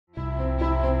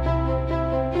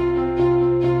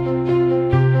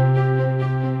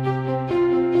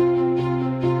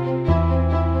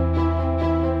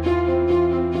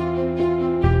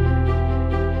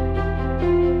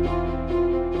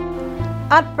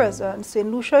At present, St.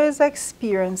 Lucia is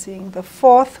experiencing the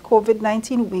fourth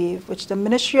COVID-19 wave, which the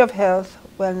Ministry of Health,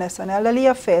 Wellness and Elderly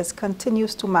Affairs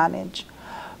continues to manage.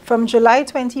 From July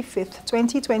 25,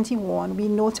 2021, we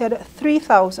noted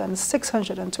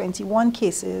 3,621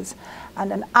 cases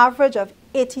and an average of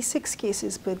 86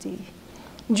 cases per day.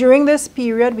 During this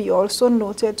period, we also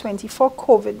noted 24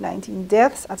 COVID-19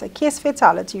 deaths at a case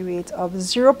fatality rate of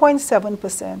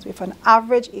 0.7% with an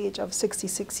average age of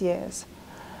 66 years.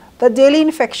 The daily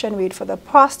infection rate for the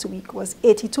past week was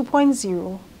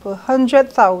 82.0 per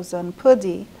 100,000 per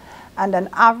day and an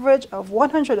average of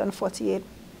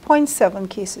 148.7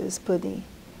 cases per day.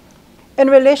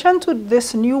 In relation to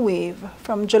this new wave,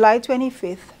 from July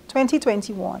 25,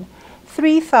 2021,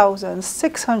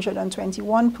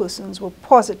 3,621 persons were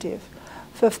positive,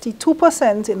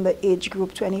 52% in the age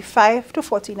group 25 to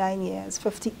 49 years.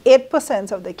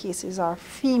 58% of the cases are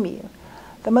female.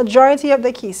 The majority of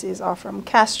the cases are from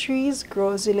Castries,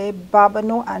 GrosIslet,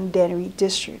 Babonneau and Dennery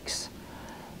districts.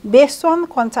 Based on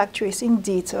contact tracing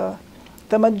data,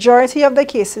 the majority of the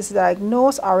cases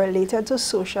diagnosed are related to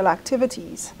social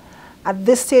activities. At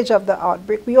this stage of the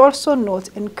outbreak, we also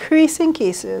note increasing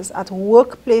cases at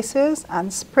workplaces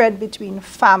and spread between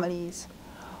families.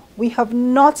 We have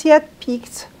not yet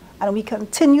peaked, and we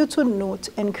continue to note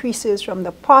increases from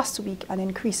the past week and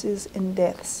increases in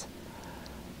deaths.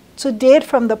 To date,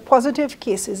 from the positive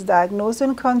cases diagnosed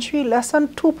in country, less than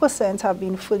 2% have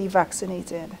been fully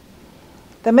vaccinated.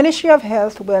 The Ministry of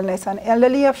Health, Wellness and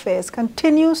Elderly Affairs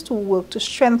continues to work to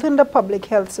strengthen the public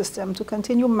health system to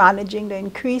continue managing the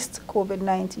increased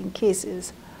COVID-19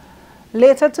 cases.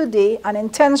 Later today, an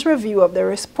intense review of the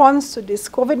response to this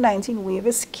COVID-19 wave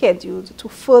is scheduled to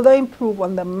further improve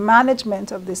on the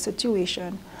management of this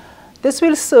situation. This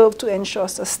will serve to ensure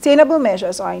sustainable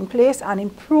measures are in place and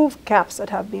improve gaps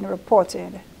that have been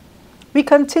reported. We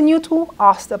continue to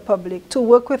ask the public to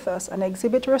work with us and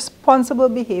exhibit responsible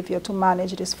behavior to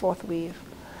manage this fourth wave.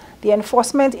 The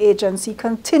enforcement agency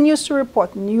continues to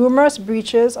report numerous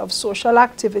breaches of social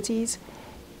activities,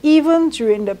 even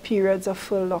during the periods of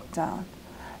full lockdown.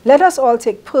 Let us all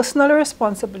take personal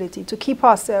responsibility to keep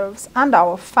ourselves and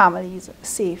our families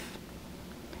safe.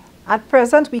 At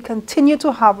present, we continue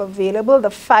to have available the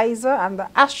Pfizer and the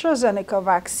AstraZeneca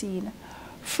vaccine,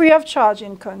 free of charge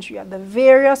in country at the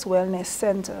various wellness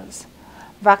centers.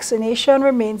 Vaccination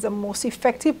remains the most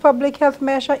effective public health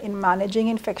measure in managing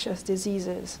infectious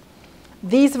diseases.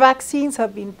 These vaccines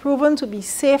have been proven to be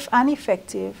safe and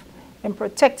effective in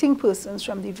protecting persons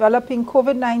from developing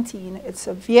COVID-19, its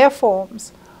severe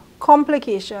forms,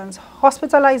 complications,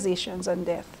 hospitalizations, and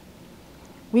death.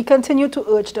 We continue to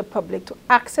urge the public to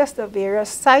access the various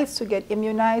sites to get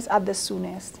immunized at the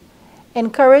soonest.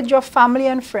 Encourage your family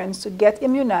and friends to get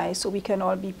immunized so we can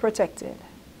all be protected.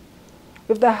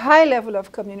 With the high level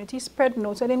of community spread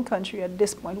noted in country at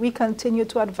this point, we continue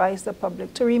to advise the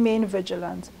public to remain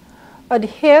vigilant,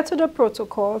 adhere to the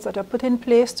protocols that are put in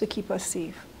place to keep us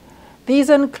safe. These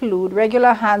include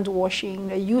regular hand washing,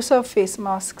 the use of face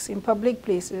masks in public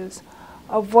places,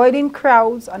 avoiding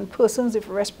crowds and persons with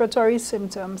respiratory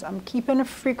symptoms, and keeping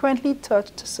frequently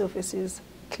touched surfaces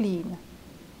clean.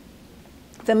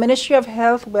 The Ministry of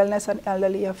Health, Wellness and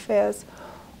Elderly Affairs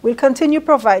will continue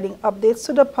providing updates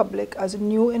to the public as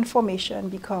new information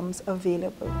becomes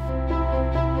available.